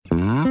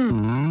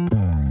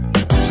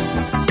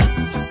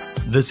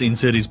This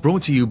insert is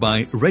brought to you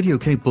by Radio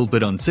Cape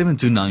Pulpit on 7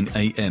 to 9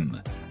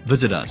 a.m.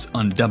 Visit us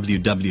on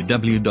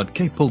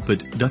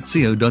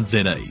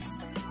www.capepulpit.co.za.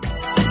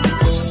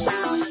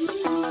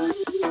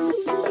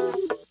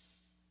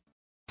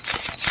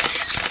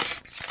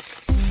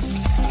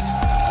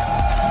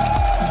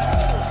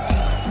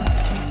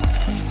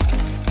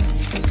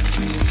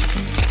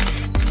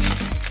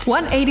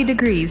 "180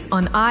 Degrees"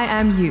 on I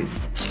Am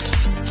Youth.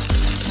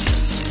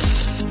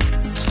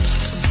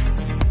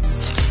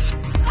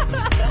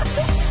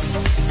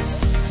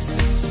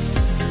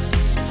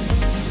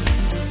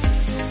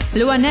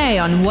 Luane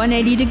on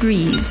 180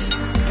 Degrees.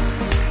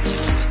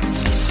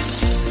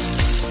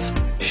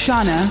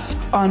 Shauna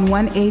on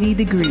 180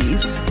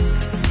 Degrees.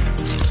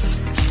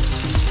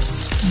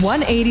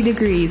 180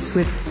 Degrees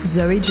with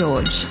Zoe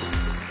George.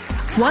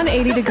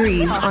 180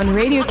 Degrees on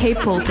Radio Cape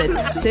Pulpit,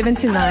 7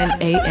 to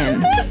 9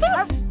 a.m.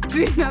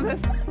 Do another.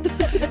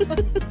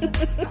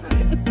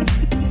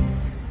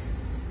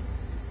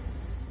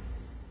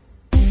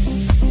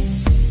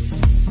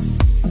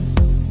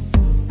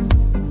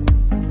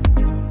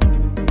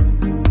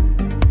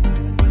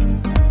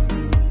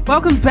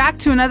 Welcome back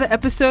to another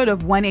episode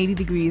of 180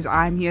 Degrees.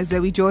 I'm here,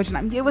 Zoe George, and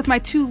I'm here with my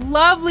two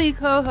lovely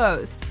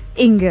co-hosts.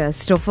 Inga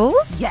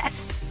Stoffels.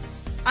 Yes.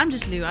 I'm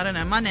just Lou. I don't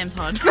know. My name's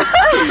hard.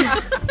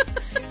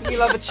 We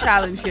love a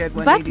challenge here at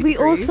 180 But we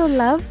Degrees. also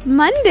love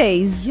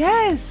Mondays.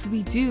 Yes,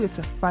 we do. It's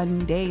a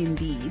fun day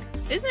indeed.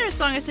 Isn't there a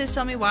song that says,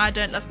 "Tell me why I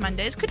don't love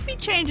Mondays"? Could we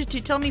change it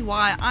to "Tell me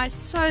why I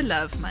so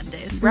love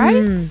Mondays"?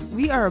 Right?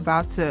 We are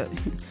about to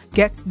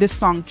get this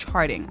song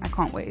charting. I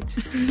can't wait.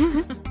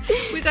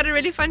 We've got a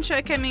really fun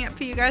show coming up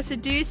for you guys, so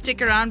do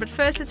stick around. But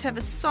first, let's have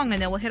a song,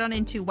 and then we'll head on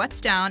into What's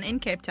Down in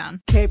Cape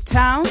Town. Cape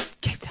Town.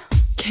 Cape Town.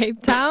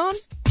 Cape Town?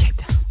 Cape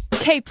Town.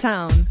 Cape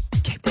Town.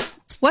 Cape Town.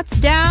 What's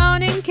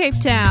down in Cape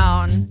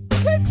Town?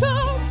 Cape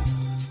Town.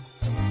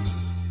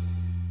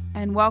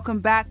 And welcome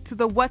back to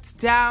the What's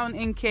Down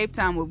in Cape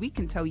Town, where we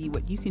can tell you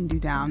what you can do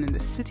down in the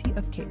city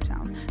of Cape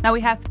Town. Now,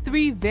 we have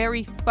 3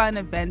 very fun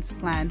events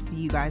planned for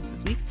you guys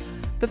this week.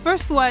 The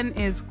first one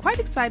is quite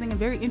exciting and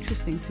very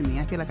interesting to me.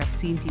 I feel like I've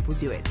seen people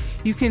do it.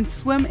 You can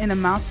swim in a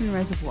mountain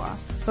reservoir.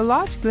 The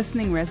large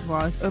glistening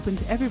reservoir is open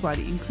to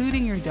everybody,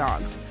 including your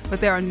dogs.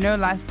 But there are no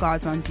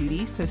lifeguards on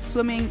duty, so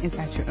swimming is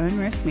at your own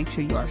risk. Make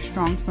sure you are a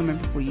strong swimmer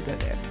before you go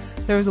there.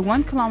 There is a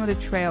 1-kilometer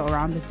trail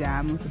around the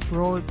dam with a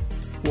broad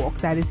walk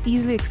that is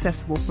easily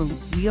accessible for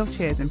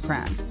wheelchairs and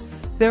prams.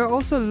 There are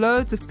also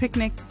loads of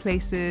picnic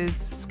places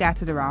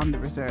scattered around the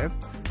reserve.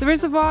 The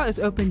reservoir is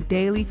open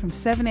daily from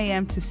 7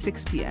 a.m. to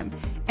 6 p.m.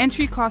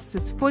 Entry cost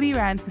is 40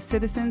 Rand for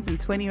citizens and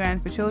 20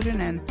 Rand for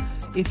children, and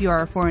if you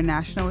are a foreign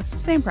national, it's the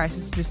same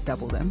prices, just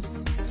double them.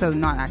 So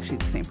not actually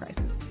the same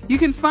prices. You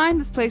can find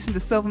this place in the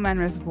Silverman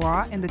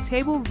Reservoir in the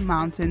Table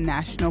Mountain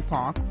National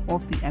Park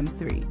off the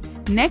M3.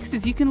 Next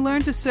is you can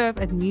learn to surf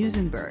at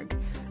Muizenberg.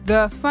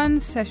 The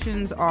fun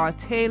sessions are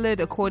tailored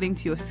according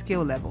to your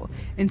skill level.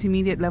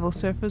 Intermediate level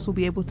surfers will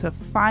be able to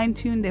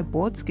fine-tune their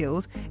board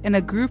skills in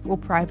a group or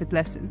private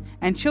lesson,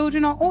 and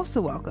children are also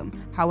welcome.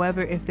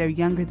 However, if they're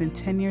younger than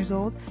 10 years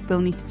old, they'll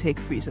need to take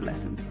freezer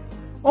lessons.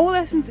 All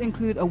lessons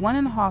include a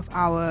 1.5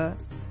 hour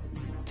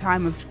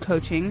time of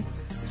coaching,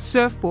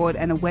 surfboard,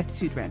 and a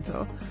wetsuit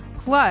rental,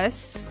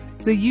 plus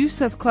the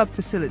use of club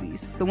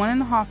facilities. The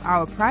 1.5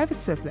 hour private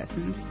surf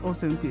lessons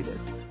also include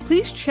this.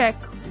 Please check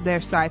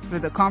their site for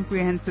the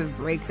comprehensive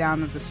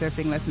breakdown of the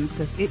surfing lessons,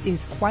 because it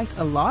is quite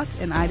a lot,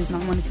 and I did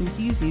not want to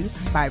confuse you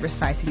by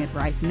reciting it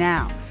right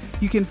now.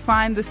 You can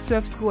find the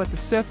surf school at the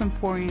Surf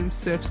Emporium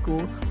Surf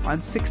School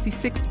on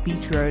 66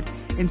 Beach Road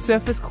in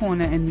Surfers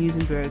Corner and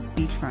Muizenberg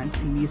Beachfront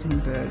in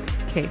Muizenberg,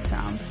 Cape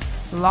Town.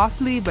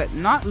 Lastly, but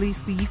not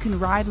leastly, you can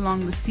ride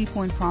along the Sea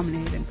Point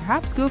Promenade and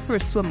perhaps go for a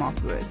swim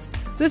afterwards.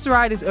 This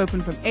ride is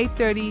open from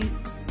 8:30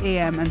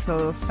 a.m.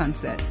 until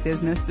sunset.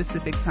 There's no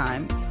specific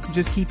time.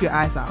 Just keep your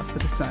eyes out for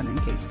the sun in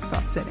case it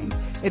starts setting.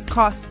 It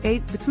costs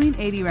between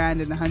 80 Rand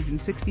and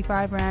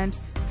 165 Rand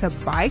to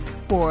bike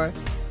for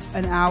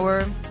an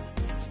hour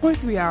or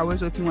 3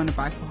 hours, or if you want to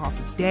bike for half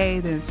a day,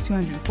 then it's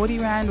 240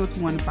 Rand, or if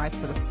you want to bike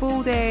for the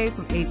full day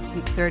from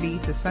 8:30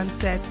 to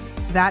sunset,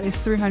 that is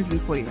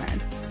 340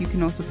 Rand. You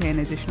can also pay an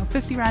additional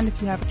 50 Rand if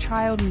you have a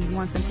child and you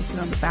want them to sit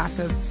on the back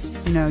of,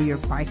 your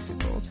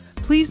bicycle.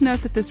 Please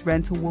note that this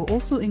rental will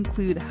also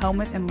include a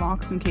helmet and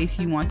locks in case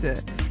you want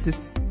to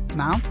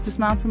dismount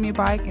from your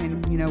bike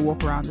and,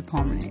 walk around the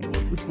promenade, or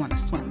if you want to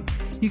swim.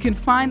 You can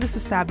find this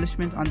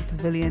establishment on the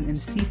pavilion in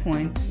the Sea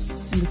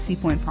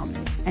Point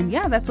Promenade. And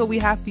yeah, that's what we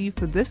have for you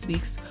for this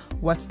week's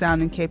What's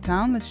Down in Cape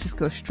Town. Let's just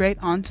go straight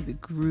on to the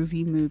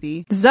groovy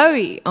movie.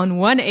 Zoe on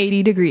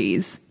 180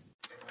 Degrees.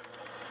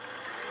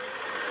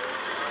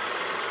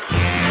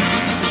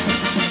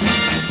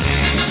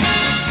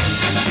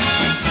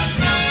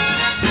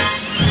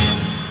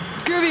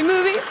 Groovy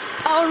movie,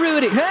 all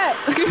Rudy. Hey!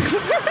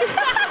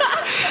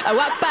 A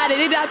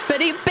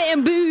wap-a-dee-da-ba-dee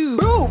bamboo.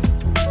 Boom!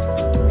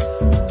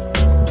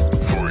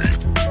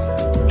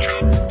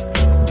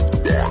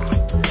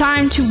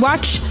 Time to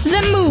watch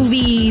the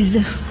movies.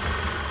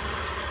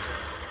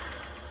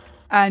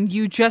 and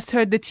you just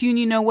heard the tune,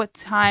 you know what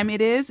time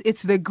it is.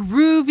 It's the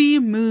groovy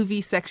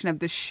movie section of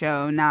the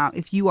show. Now,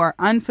 if you are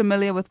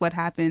unfamiliar with what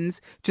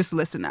happens, just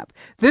listen up.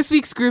 This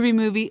week's groovy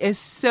movie is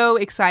so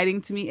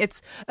exciting to me.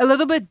 It's a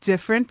little bit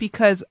different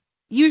because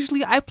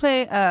usually I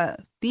play a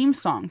theme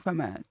song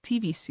from a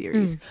TV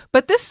series,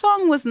 but this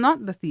song was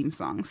not the theme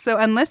song. So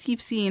unless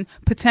you've seen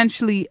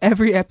potentially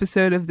every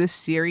episode of this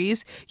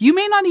series, you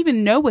may not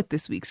even know what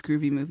this week's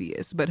groovy movie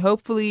is, but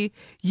hopefully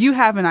you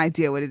have an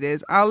idea what it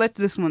is. I'll let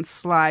this one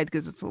slide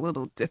because it's a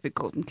little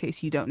difficult in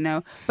case you don't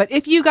know. But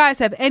if you guys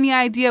have any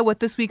idea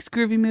what this week's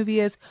groovy movie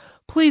is,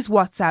 please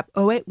WhatsApp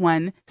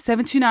 081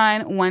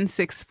 729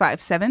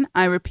 1657.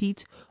 I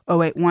repeat,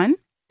 081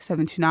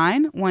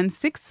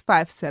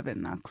 729-1657.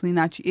 Now clean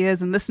out your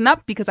ears and listen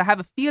up because I have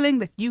a feeling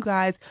that you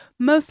guys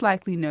most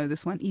likely know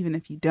this one. Even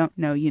if you don't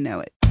know, you know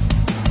it.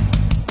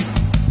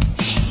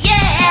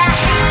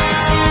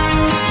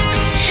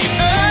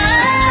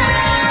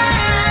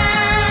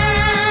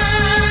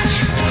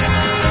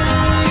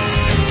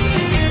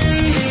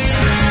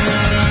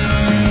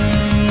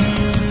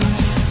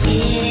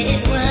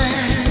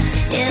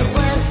 It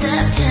was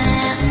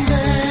September.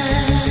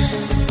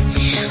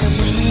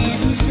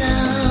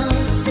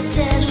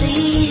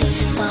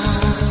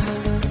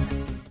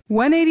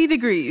 180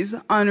 Degrees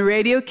on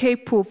Radio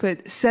Cape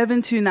Pulpit,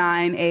 7 to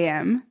 9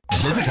 a.m.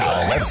 Visit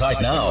our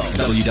website now,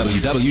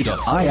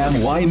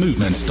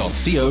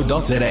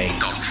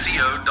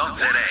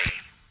 www.imymovement.co.za.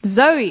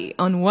 Zoe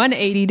on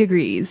 180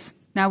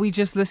 Degrees. Now, we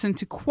just listened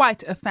to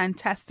quite a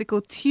fantastical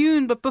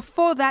tune, but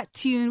before that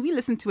tune, we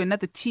listened to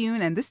another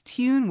tune, and this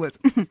tune was,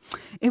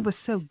 it was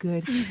so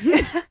good.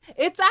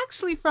 It's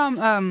actually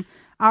from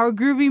our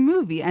groovy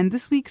movie, and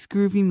this week's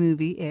groovy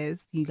movie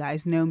is, you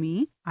guys know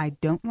me, I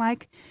don't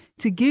like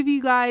to give you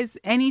guys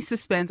any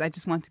suspense. I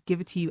just want to give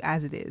it to you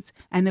as it is.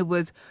 And it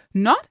was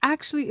not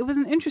actually, it was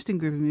an interesting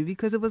groovy movie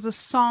because it was a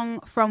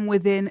song from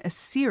within a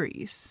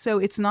series. So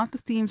it's not the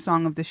theme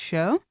song of the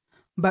show,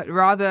 but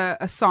rather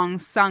a song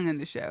sung in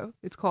the show.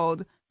 It's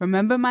called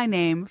Remember My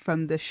Name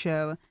from the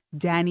show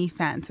Danny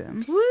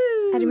Phantom.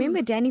 Woo! I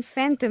remember Danny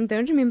Phantom,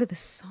 don't remember the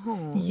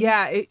song.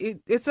 Yeah,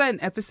 it's an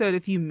episode.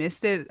 If you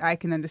missed it, I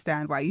can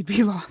understand why you'd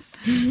be lost.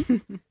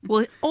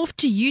 Well, off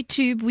to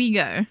YouTube we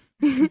go.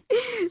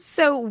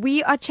 So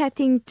we are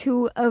chatting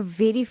to a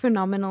very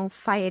phenomenal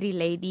fiery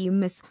lady,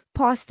 Miss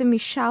Pastor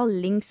Michelle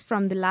Links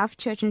from the Love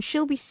Church, and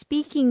she'll be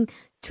speaking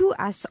to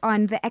us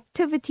on the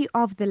activity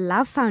of the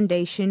Love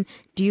Foundation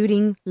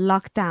during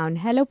lockdown.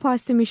 Hello,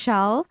 Pastor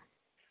Michelle.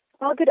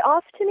 Well, good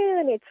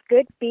afternoon. It's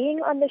good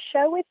being on the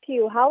show with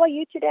you. How are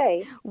you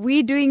today?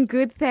 We're doing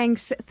good,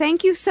 thanks.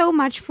 Thank you so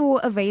much for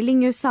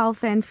availing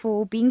yourself and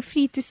for being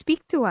free to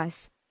speak to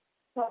us.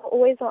 Well,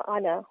 always an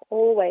honor,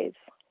 always.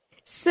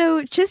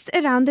 So just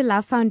around the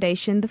Love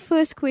Foundation, the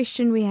first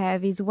question we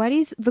have is, what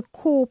is the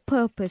core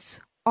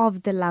purpose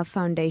of the Love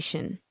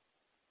Foundation?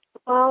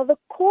 Well, the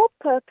core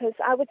purpose,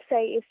 I would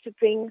say, is to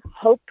bring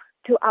hope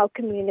to our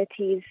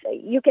communities.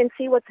 You can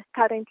see what's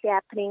currently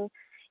happening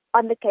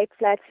on the Cape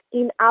Flats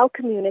in our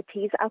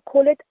communities. I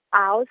call it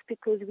ours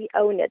because we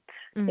own it,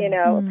 you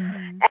know.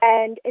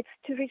 And it's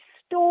to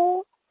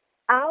restore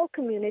our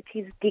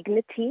community's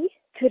dignity,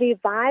 to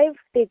revive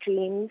their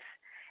dreams,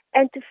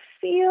 and to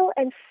feel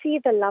and see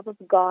the love of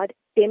God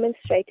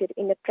demonstrated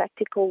in a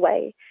practical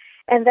way.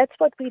 And that's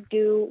what we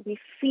do. We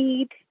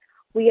feed,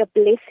 we are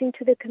blessing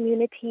to the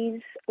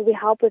communities, we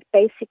help with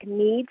basic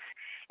needs.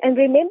 And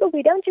remember,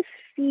 we don't just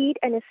feed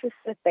and assist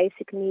with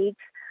basic needs,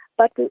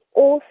 but we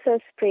also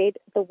spread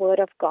the word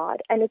of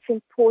God. And it's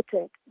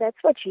important.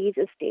 That's what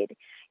Jesus did.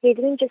 He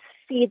didn't just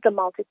feed the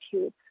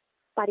multitudes,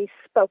 but he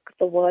spoke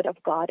the word of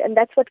God. And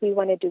that's what we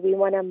want to do. We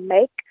want to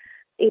make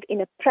it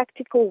in a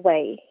practical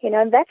way, you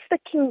know, and that's the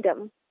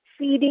kingdom,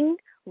 feeding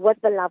with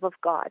the love of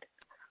God.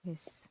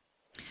 Yes.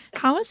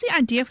 How was the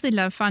idea of the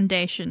Love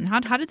Foundation? How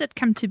did that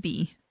come to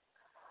be?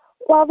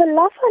 Well, the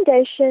Love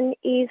Foundation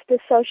is the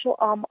social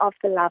arm of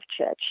the Love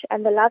Church,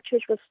 and the Love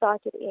Church was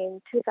started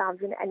in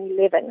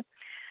 2011.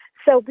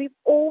 So we've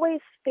always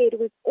fed,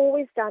 we've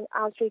always done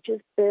outreaches,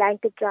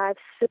 blanket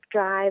drives, soup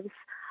drives,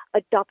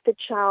 adopted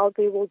child.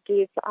 We will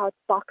give out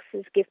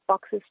boxes, gift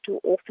boxes to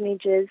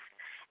orphanages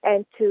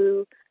and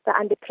to the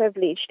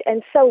underprivileged.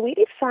 And so we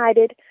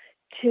decided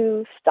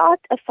to start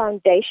a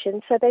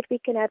foundation so that we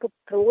can have a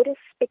broader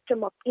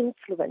spectrum of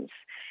influence.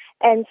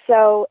 And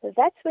so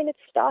that's when it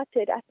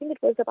started. I think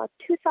it was about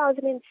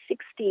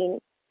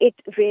 2016. It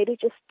really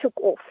just took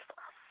off.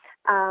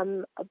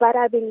 But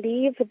I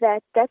believe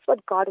that that's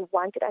what God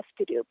wanted us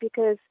to do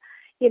because,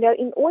 you know,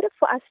 in order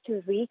for us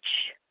to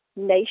reach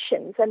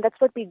nations, and that's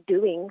what we're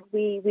doing.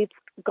 We've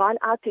gone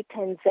out to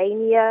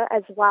Tanzania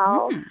as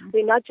well.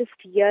 We're not just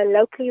here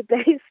locally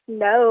based,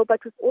 no,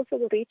 but we've also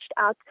reached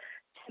out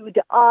to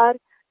Dar,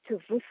 to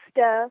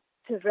Worcester,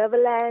 to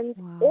Riverlands,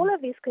 all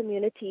of these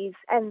communities,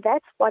 and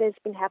that's what has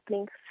been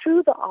happening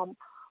through the arm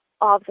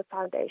of the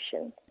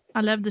foundation.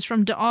 I love this,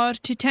 from Dar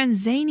to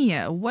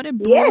Tanzania. What a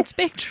broad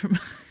spectrum.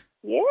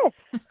 Yes.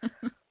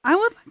 I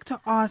would like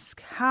to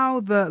ask how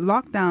the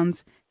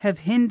lockdowns have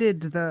hindered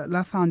the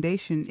Love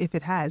Foundation, if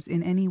it has,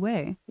 in any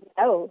way.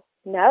 No,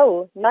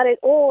 No, not at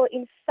all.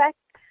 In fact,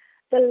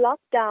 the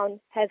lockdown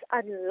has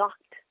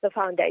unlocked the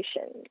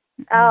foundation.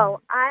 Oh,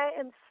 I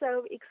am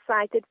so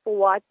excited for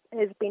what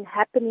has been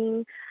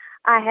happening.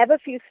 I have a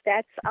few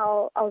stats.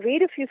 I'll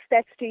read a few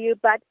stats to you,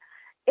 but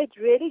it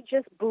really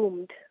just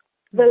boomed.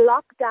 The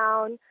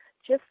lockdown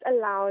just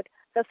allowed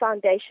the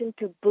foundation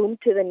to boom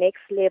to the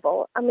next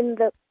level. I mean,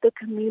 the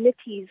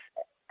communities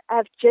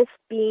have just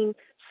been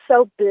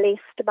so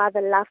blessed by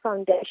the Love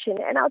Foundation.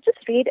 And I'll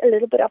just read a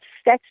little bit of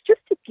stats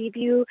just to give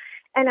you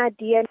an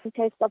idea and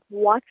taste of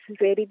what's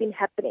really been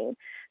happening.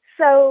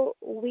 So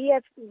we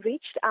have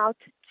reached out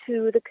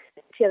to the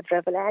community of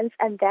Riverlands,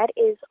 and that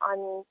is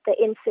on the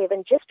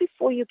N7 just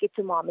before you get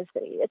to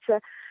Malmesbury. It's a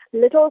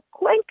little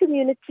quaint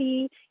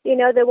community. You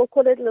know, they will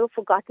call it a little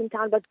forgotten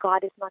town, but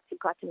God is not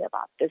forgotten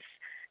about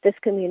this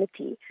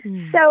community.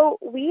 So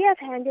we have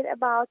handed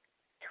about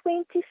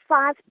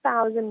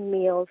 25,000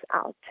 meals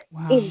out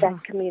in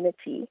that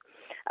community.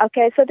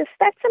 Okay, so the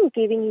stats I'm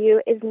giving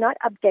you is not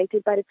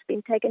updated, but it's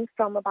been taken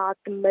from about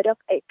the mid of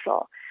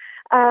April.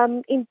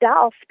 In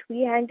Delft,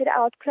 we handed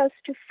out close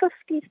to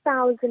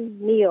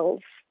 50,000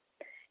 meals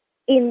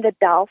in the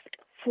Delft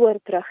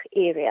Voorbrug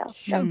area.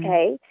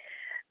 Okay,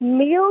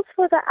 meals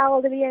for the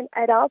elderly and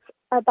adults,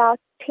 about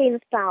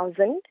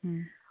 10,000.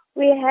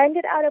 We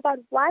handed out about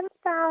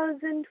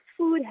 1,000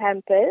 food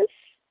hampers,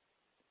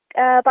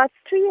 about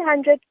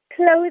 300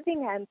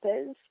 clothing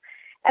hampers,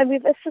 and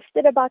we've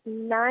assisted about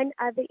 9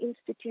 other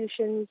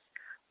institutions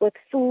with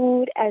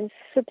food and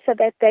soup so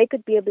that they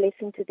could be a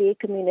blessing to their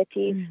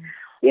communities.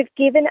 We've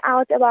given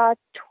out about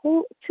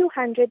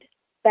 200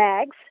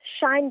 bags,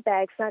 shine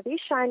bags. Now, these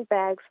shine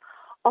bags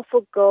are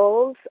for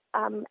girls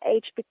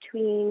aged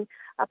between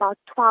about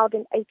 12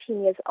 and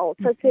 18 years old.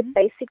 So it's their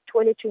basic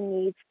toiletry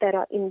needs that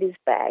are in these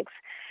bags.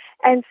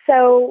 And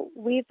so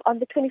on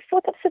the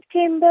 24th of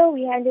September,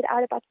 we handed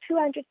out about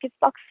 200 gift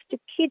boxes to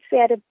kids. We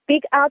had a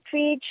big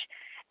outreach.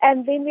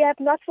 And then we have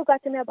not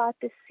forgotten about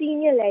the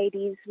senior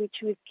ladies, which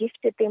we've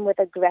gifted them with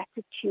a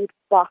gratitude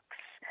box,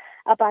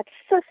 about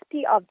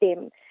 50 of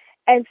them.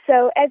 And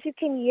so as you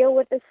can hear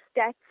with the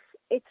stats,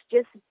 it's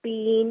just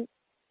been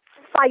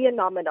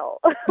phenomenal.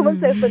 I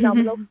won't say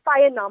phenomenal,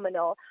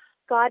 phenomenal.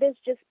 God has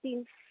just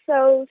been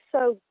so,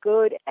 so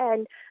good.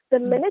 And the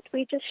minute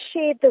we just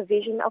shared the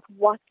vision of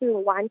what we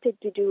wanted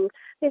to do,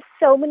 there's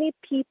so many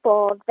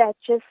people that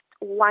just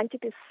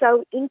wanted to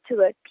sow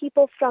into it.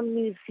 People from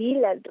New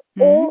Zealand,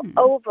 all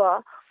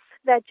over,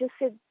 that just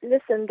said,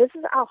 listen, this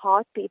is our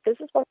heartbeat. This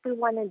is what we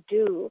want to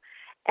do.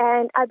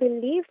 And I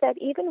believe that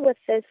even with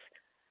this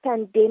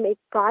pandemic,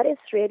 God has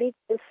really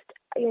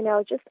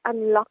just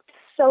unlocked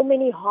so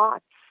many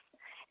hearts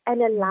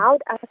and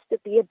allowed us to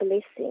be a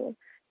blessing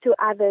to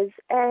others.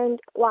 And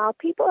while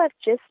people have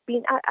just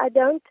been, I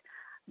don't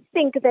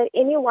think that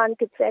anyone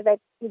could say that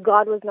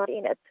God was not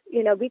in it.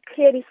 You know, we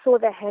clearly saw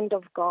the hand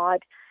of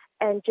God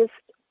and just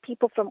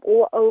people from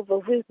all over.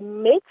 We've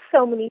met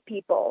so many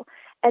people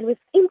and we've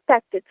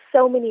impacted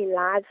so many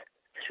lives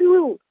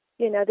through,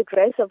 the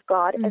grace of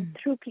God and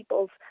through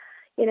people's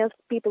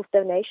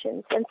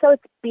donations. And so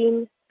it's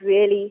been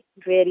really,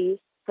 really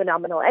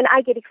phenomenal. And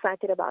I get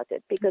excited about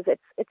it because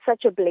it's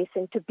such a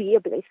blessing to be a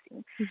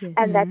blessing. Yes.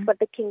 And that's what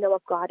the kingdom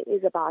of God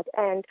is about.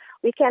 And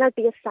we cannot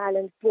be a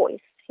silent voice,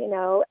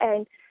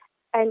 and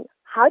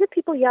how do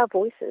people hear our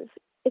voices?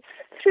 It's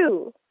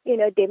through,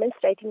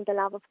 demonstrating the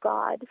love of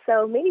God.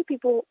 So many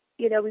people,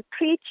 we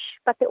preach,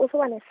 but they also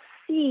want to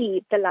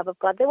see the love of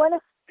God. They want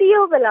to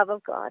feel the love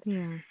of God.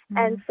 Yeah.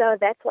 And so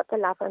that's what the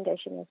Love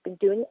Foundation has been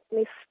doing.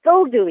 We're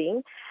still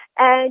doing.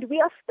 And we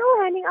are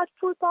still handing out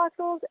food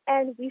parcels,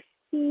 and we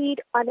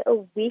feed on a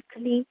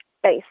weekly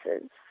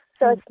basis.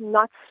 So it's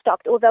not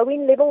stopped. Although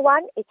we're in level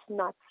 1, it's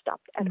not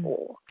stopped at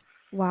all.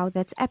 Wow,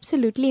 that's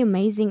absolutely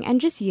amazing.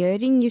 And just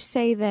hearing you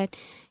say that,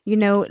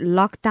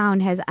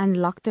 lockdown has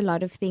unlocked a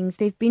lot of things.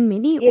 There have been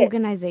many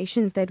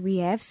organizations that we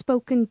have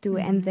spoken to,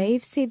 and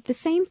they've said the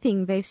same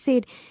thing. They've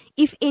said,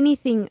 if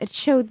anything, it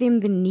showed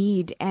them the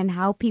need and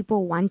how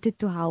people wanted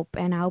to help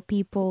and how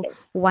people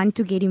want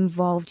to get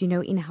involved,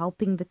 in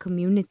helping the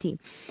community.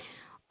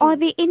 Are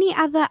there any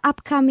other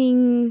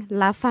upcoming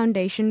Love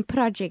Foundation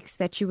projects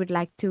that you would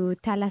like to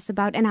tell us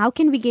about, and how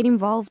can we get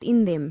involved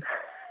in them?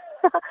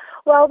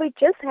 Well, we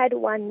just had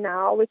one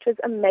now, which was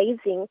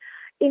amazing.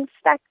 In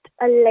fact,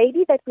 a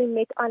lady that we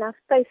met on our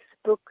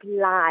Facebook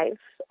Live,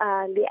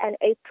 Leanne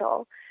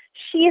April,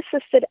 she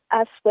assisted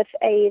us with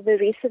the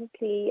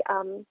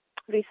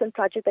recent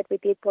project that we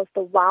did was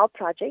the WOW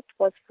project,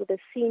 was for the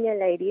senior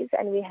ladies,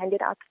 and we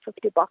handed out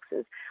 50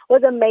 boxes. It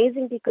was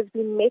amazing because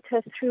we met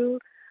her through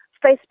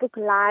Facebook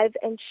Live,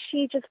 and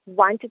she just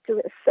wanted to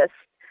assist.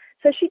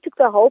 So she took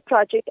the whole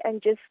project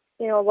and just,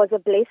 was a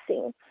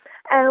blessing.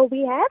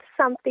 We have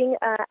something,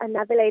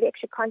 another lady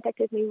actually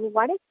contacted me. We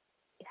want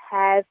to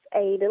have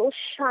a little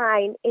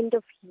Shine end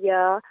of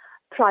year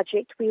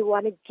project. We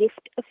want to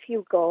gift a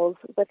few girls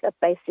with a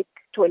basic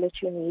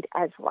toiletry need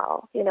as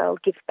well,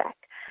 give back.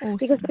 Awesome.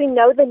 Because we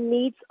know the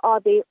needs are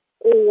there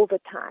all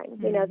the time.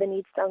 The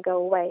needs don't go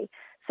away.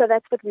 So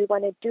that's what we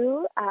want to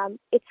do.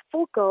 It's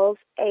for girls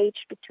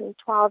aged between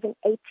 12 and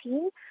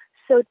 18.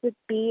 So it would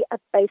be a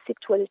basic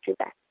toiletry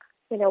bag,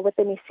 with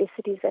the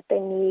necessities that they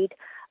need,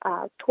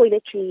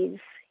 toiletries,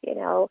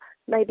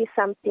 maybe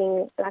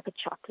something like a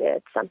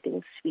chocolate,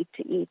 something sweet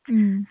to eat.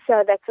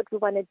 So that's what we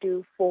want to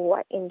do for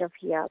our end of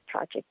year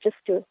project, just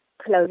to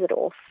close it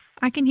off.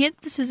 I can hear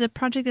that this is a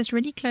project that's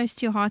really close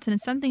to your heart, and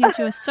it's something that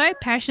you are so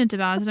passionate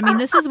about. I mean,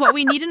 this is what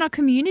we need in our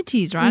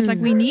communities, right? Like,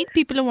 we need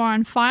people who are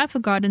on fire for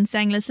God and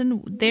saying,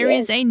 listen, there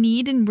is a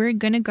need and we're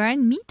going to go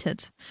and meet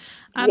it.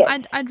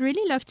 I'd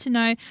really love to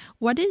know,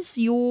 what is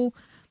your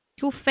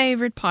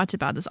favorite part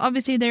about this?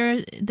 Obviously,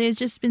 there's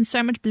just been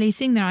so much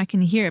blessing there, I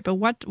can hear it, but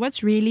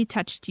what's really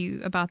touched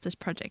you about this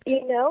project?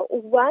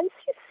 Once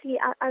you see,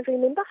 I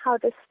remember how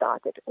this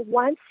started.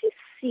 Once you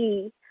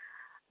see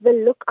the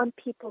look on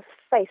people's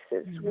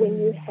faces when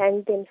you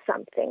hand them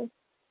something,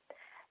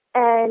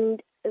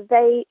 and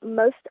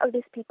most of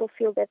these people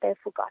feel that they're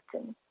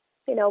forgotten.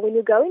 When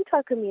you go into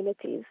our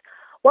communities,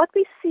 what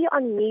we see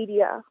on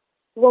media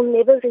will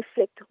never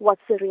reflect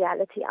what's the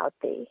reality out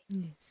there.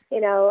 Yes.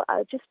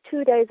 Just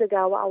 2 days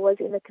ago, I was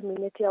in the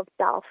community of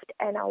Delft,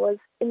 and I was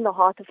in the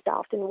heart of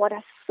Delft, and what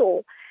I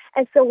saw.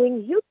 And so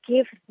when you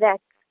give that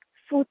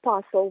food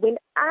parcel, when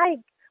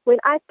I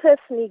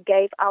personally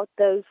gave out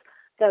those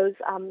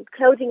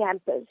clothing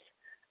hampers,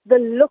 the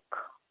look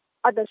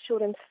on the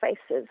children's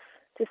faces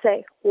to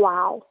say,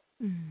 wow,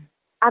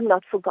 I'm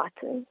not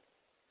forgotten,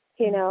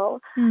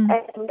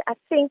 And I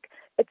think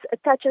it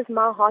touches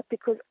my heart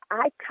because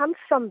I come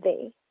from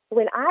there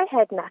when I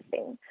had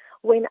nothing,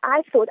 when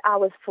I thought I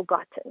was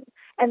forgotten.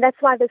 And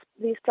that's why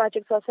these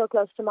projects are so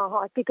close to my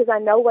heart, because I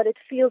know what it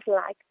feels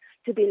like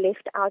to be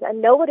left out. I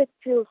know what it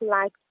feels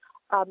like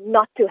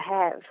not to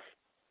have.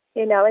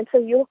 And so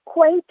you're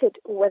acquainted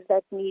with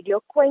that need.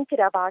 You're acquainted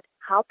about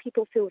how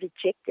people feel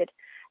rejected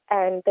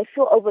and they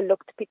feel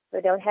overlooked because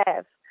they don't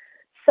have.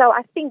 So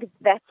I think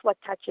that's what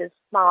touches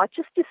my heart,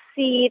 just to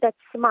see that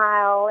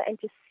smile and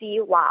to see,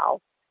 wow,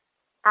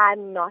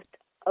 I'm not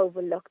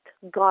overlooked.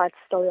 God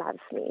still loves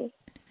me.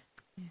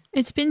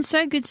 It's been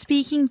so good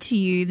speaking to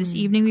you this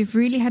evening. We've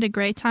really had a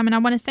great time, and I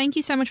want to thank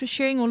you so much for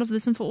sharing all of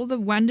this and for all the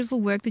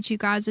wonderful work that you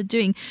guys are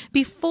doing.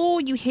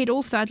 Before you head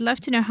off, though, I'd love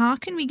to know, how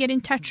can we get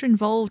in touch or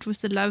involved with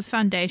the Love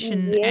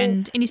Foundation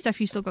and any stuff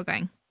you still got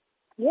going?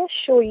 Yeah,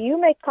 sure. You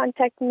may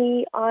contact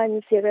me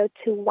on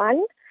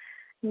 021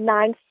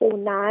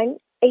 949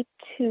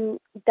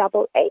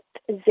 8288,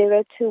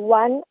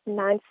 021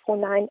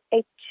 949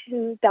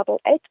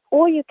 8288,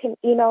 or you can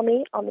email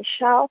me on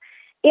Michelle,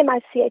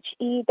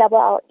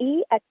 MICHELLE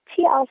at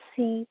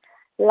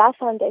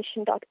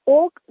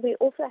tlclovefoundation.org. We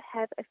also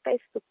have a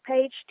Facebook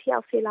page,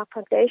 TLC Love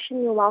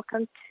Foundation. You're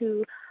welcome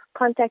to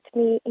contact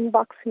me,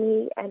 inbox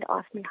me, and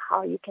ask me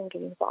how you can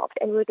get involved.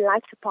 And we'd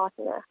like to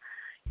partner,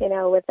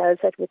 with those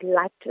that would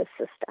like to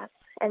assist us.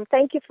 And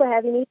thank you for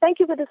having me. Thank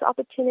you for this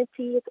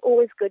opportunity. It's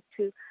always good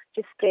to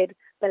just spread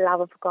the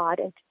love of God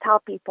and to tell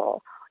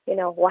people,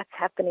 what's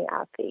happening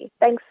out there.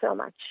 Thanks so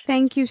much.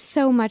 Thank you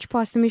so much,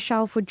 Pastor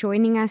Michelle, for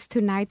joining us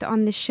tonight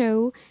on the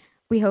show.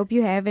 We hope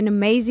you have an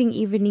amazing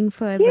evening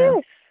further.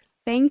 Yes.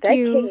 Thank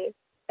you.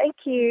 Thank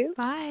you.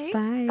 Bye.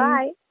 Bye.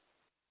 Bye.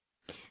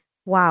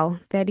 Wow,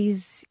 that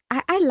is...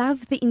 I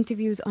love the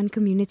interviews on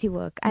community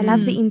work. I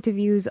love the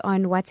interviews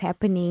on what's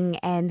happening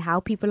and how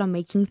people are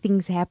making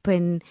things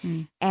happen.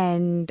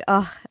 And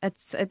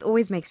it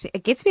always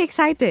gets me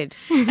excited.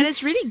 And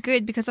it's really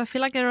good because I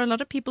feel like there are a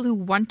lot of people who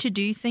want to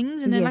do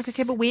things and they're like,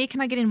 okay, but where can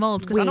I get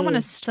involved? Because I don't want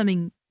to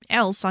something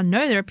else. I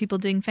know there are people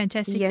doing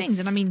fantastic things.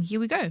 And I mean, here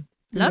we go.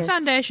 Love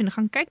Foundation,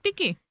 gaan kyk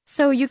bietjie.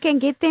 So you can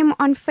get them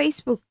on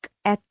Facebook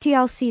at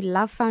TLC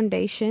Love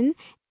Foundation,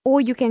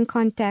 or you can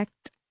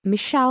contact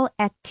Michelle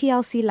at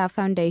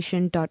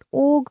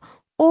tlclovefoundation.org,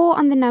 or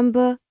on the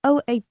number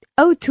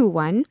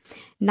 021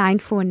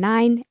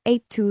 949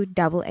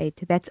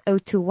 8288. That's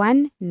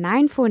 021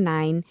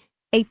 949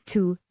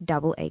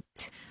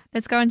 8288.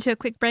 Let's go into a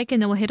quick break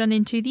and then we'll head on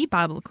into the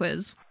Bible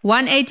quiz.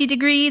 180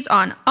 degrees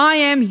on I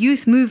Am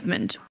Youth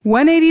Movement.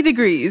 180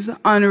 degrees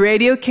on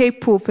Radio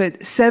Cape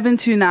Pulpit, 7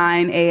 to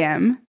 9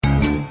 a.m.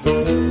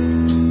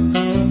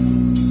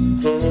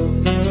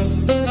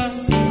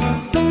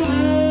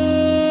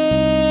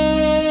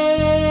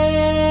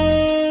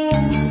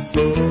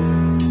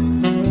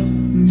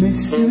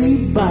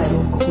 Mystery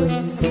Bible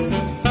Quiz.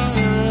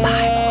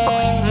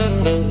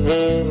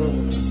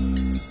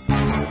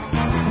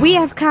 We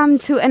have come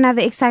to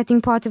another exciting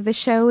part of the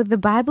show, the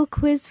Bible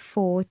quiz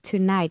for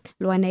tonight.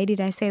 Luane,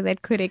 did I say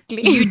that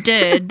correctly? You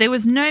did. There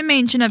was no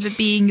mention of it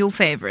being your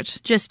favorite,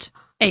 just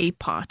a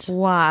part.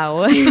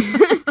 Wow.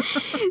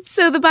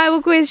 So the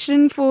Bible quiz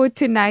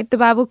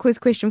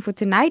question for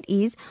tonight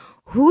is,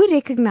 who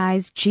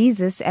recognized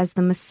Jesus as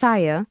the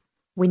Messiah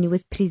when he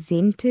was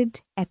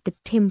presented at the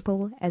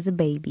temple as a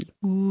baby?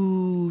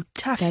 Ooh,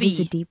 toughie. That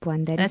is a deep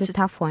one. That's a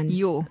tough one.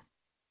 Yo.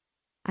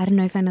 I don't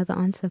know if I know the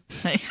answer.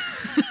 Hey.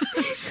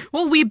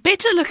 Well, we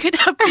better look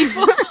it up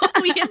before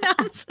we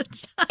announce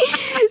it.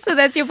 So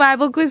that's your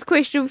Bible quiz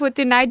question for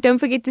tonight. Don't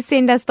forget to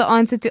send us the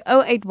answer to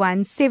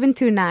 081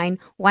 729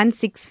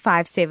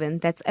 1657.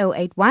 That's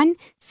 081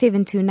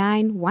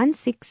 729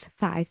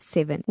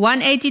 1657.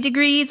 180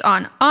 degrees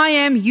on I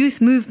Am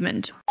Youth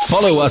Movement.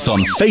 Follow us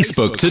on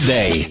Facebook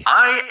today.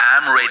 I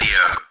Am Radio.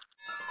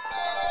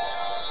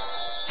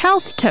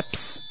 Health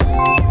tips.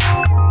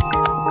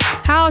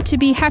 How to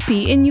be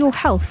happy in your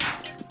health.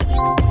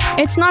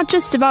 It's not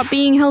just about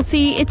being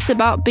healthy, it's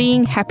about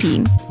being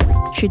happy.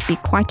 Should be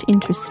quite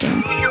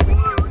interesting.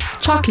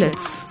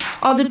 Chocolates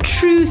are the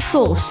true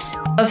source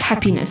of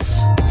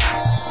happiness.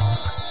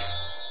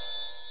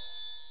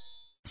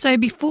 So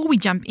before we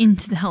jump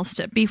into the health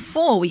tip,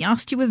 before we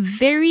asked you a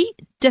very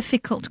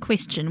difficult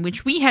question,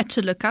 which we had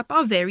to look up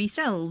our very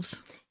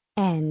selves.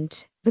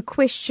 And the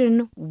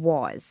question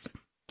was,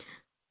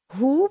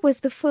 who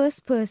was the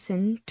first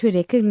person to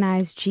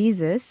recognize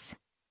Jesus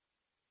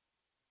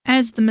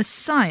as the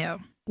Messiah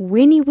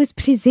when he was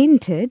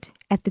presented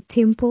at the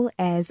temple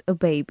as a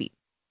baby?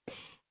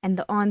 And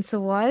the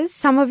answer was,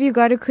 some of you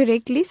got it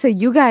correctly, so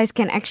you guys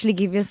can actually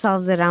give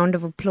yourselves a round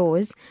of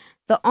applause.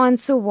 The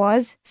answer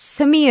was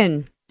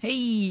Simeon.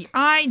 Hey,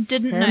 I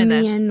didn't know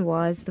that. Simeon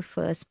was the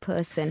first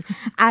person.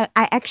 I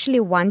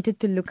actually wanted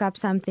to look up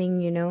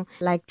something,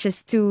 like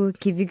just to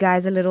give you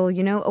guys a little,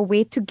 a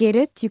way to get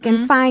it. You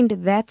can find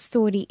that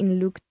story in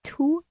Luke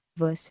 2,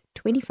 verse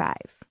 25.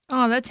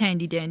 Oh, that's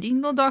handy dandy.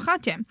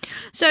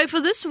 So for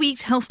this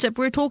week's health tip,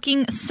 we're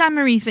talking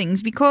summery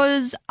things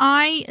because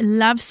I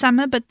love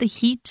summer, but the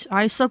heat,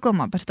 I sukkel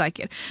maar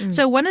partykeer.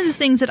 So one of the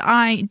things that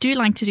I do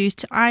like to do is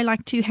I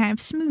like to have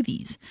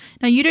smoothies.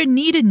 Now, you don't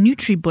need a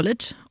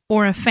NutriBullet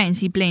or a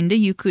fancy blender.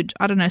 You could,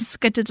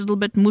 skit it a little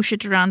bit, mush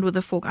it around with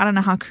a fork. I don't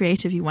know how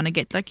creative you want to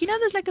get.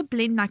 There's like a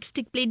blend, like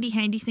stick blendy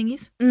handy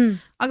thingies.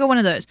 I got one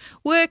of those.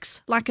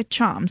 Works like a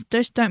charm.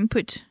 Just don't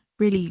put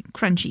really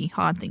crunchy,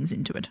 hard things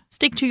into it.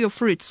 Stick to your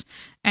fruits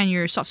and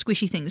your soft,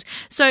 squishy things.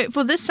 So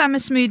for this summer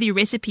smoothie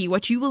recipe,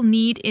 what you will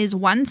need is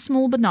 1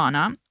 small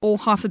banana or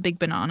half a big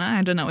banana.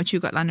 I don't know what you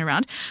got lying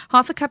around.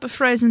 Half a cup of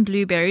frozen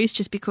blueberries,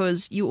 just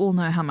because you all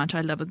know how much I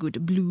love a good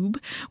bloob.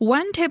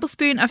 1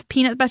 tablespoon of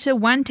peanut butter.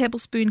 1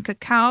 tablespoon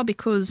cacao,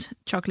 because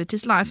chocolate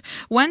is life.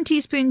 1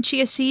 teaspoon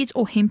chia seeds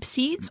or hemp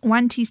seeds.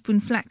 1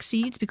 teaspoon flax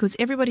seeds, because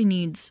everybody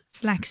needs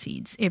flax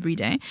seeds every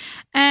day.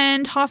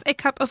 And half a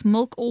cup of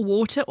milk or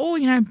water, or,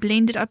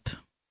 blend it up.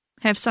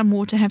 Have some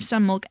water, have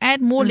some milk,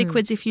 add more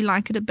liquids if you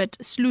like it a bit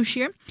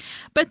slushier,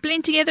 but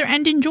blend together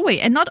and enjoy.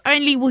 And not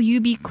only will you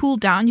be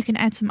cooled down, you can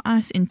add some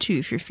ice in too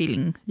if you're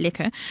feeling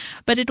lekker,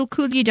 but it'll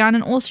cool you down,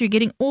 and also you're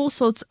getting all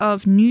sorts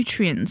of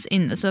nutrients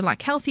in. So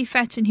like healthy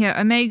fats in here,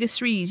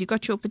 omega-3s, you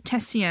got your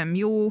potassium,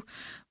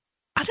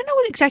 I don't know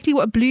exactly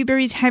what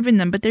blueberries have in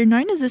them, but they're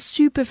known as a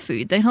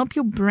superfood. They help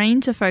your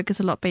brain to focus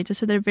a lot better.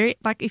 So they're very,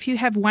 if you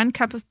have 1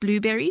 cup of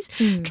blueberries,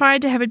 try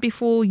to have it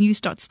before you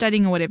start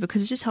studying or whatever,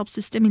 because it just helps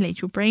to stimulate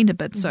your brain a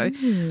bit. So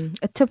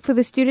a tip for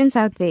the students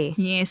out there.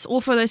 Yes,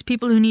 or for those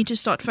people who need to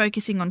start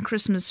focusing on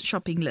Christmas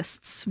shopping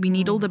lists. We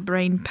need all the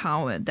brain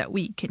power that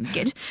we can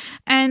get.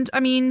 And,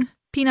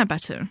 peanut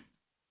butter.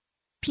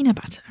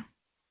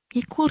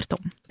 Jy kort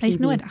hom. Hy's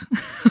nodig.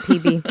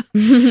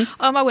 PB.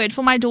 Oh my word,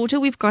 for my daughter,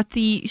 we've got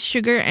the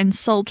sugar and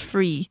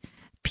salt-free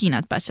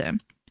peanut butter.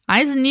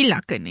 Hy's nie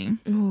lekker nie.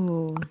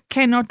 Oh.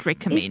 Cannot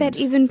recommend. Is that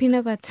even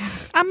peanut butter?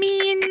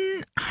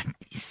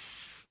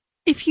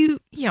 If you,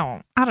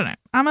 I don't know.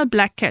 I'm a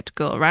Black Cat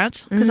girl,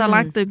 right? Because I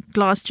like the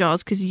glass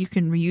jars because you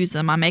can reuse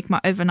them. I make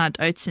my overnight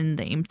oats in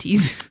the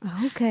empties.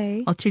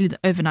 Okay. I'll tell you the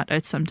overnight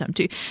oats sometime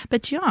too.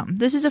 But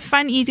this is a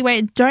fun, easy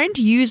way. Don't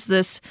use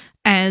this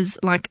as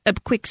like a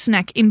quick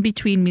snack in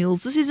between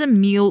meals. This is a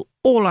meal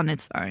all on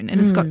its own,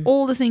 and it's got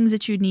all the things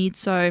that you need.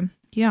 So,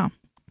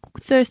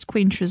 thirst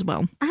quench as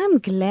well. I'm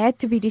glad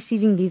to be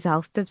receiving these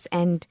health tips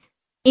and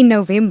in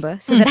November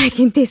so that I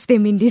can test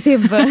them in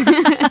December.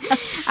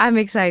 I'm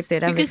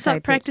excited. You can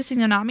start practicing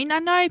them now. I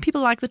know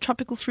people like the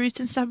tropical fruits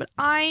and stuff, but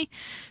I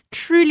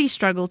truly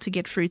struggle to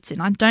get fruits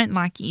in. I don't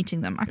like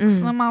eating them.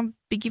 I'm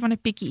a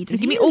picky eater.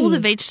 Give me all the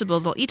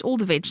vegetables. I'll eat all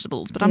the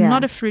vegetables, but I'm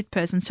not a fruit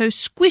person. So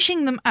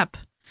squishing them up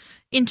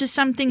into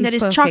something that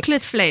is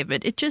chocolate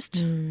flavored,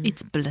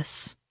 it's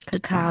bliss.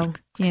 Cacao.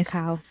 Yes.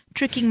 Cacao.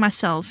 Tricking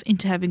myself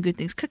into having good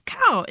things.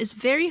 Cacao is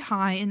very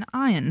high in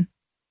iron.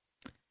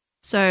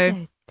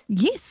 So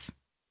yes.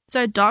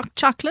 So dark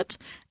chocolate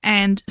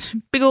and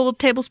big old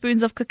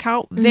tablespoons of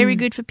cacao, very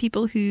good for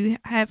people who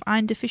have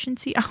iron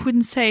deficiency. I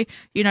wouldn't say,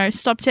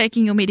 stop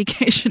taking your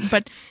medication,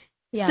 but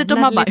sit on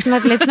my butt.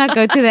 Let's not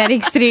go to that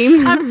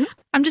extreme.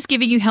 I'm just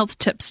giving you health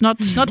tips, not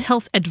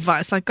health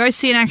advice. Like, go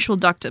see an actual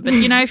doctor. But,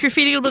 if you're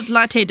feeling a little bit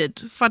lightheaded,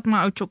 vat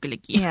my ou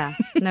chocolate. Yeah,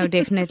 no,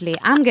 definitely.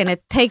 I'm going to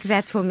take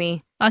that for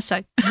me.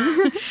 So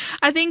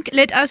I think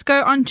let us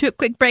go on to a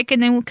quick break,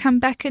 and then we'll come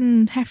back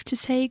and have to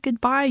say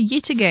goodbye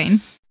yet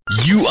again.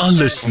 You are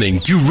listening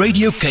to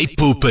Radio Cape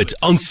Pulpit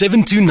on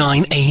 7 to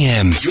 9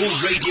 a.m. Your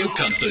radio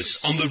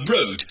compass on the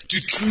road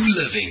to true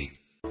living.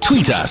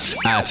 Tweet us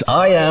at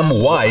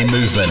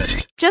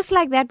IamYMovement. Just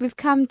like that, we've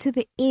come to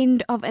the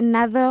end of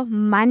another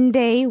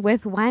Monday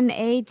with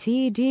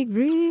 180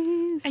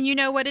 degrees. And you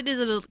know what? It is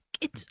a little...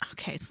 It's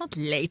not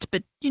late,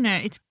 but,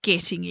 it's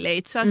getting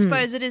late. So I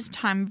suppose it is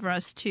time for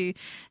us to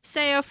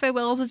say our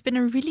farewells. It's been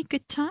a really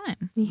good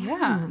time.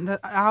 Yeah, the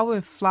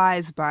hour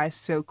flies by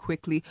so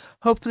quickly.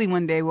 Hopefully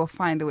one day we'll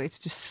find a way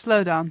to just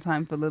slow down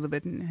time for a little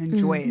bit and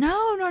enjoy it.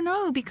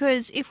 No,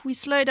 because if we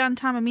slow down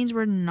time, it means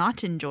we're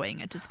not enjoying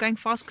it. It's going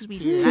fast because we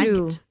like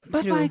it.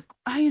 But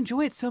I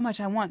enjoy it so much,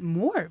 I want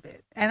more of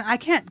it. And I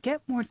can't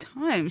get more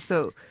time.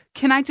 So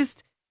can I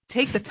just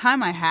take the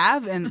time I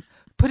have and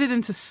put it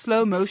into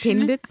slow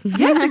motion? Extend it?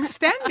 Yes,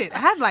 extend it. I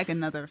have like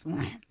another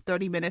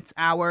 30 minutes,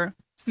 hour,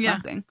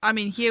 something. Yeah. I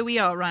mean, here we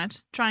are,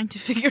 right? Trying to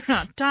figure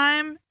out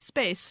time,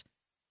 space,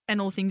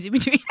 and all things in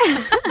between.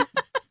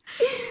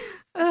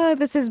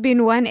 This has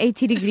been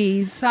 180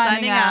 degrees.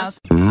 Signing out.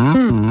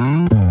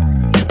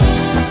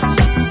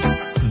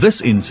 This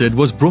insert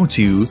was brought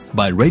to you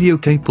by Radio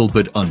Cape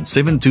Pulpit on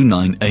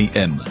 729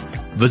 AM.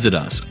 Visit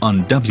us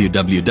on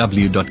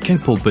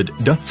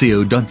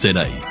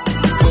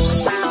www.capepulpit.co.za.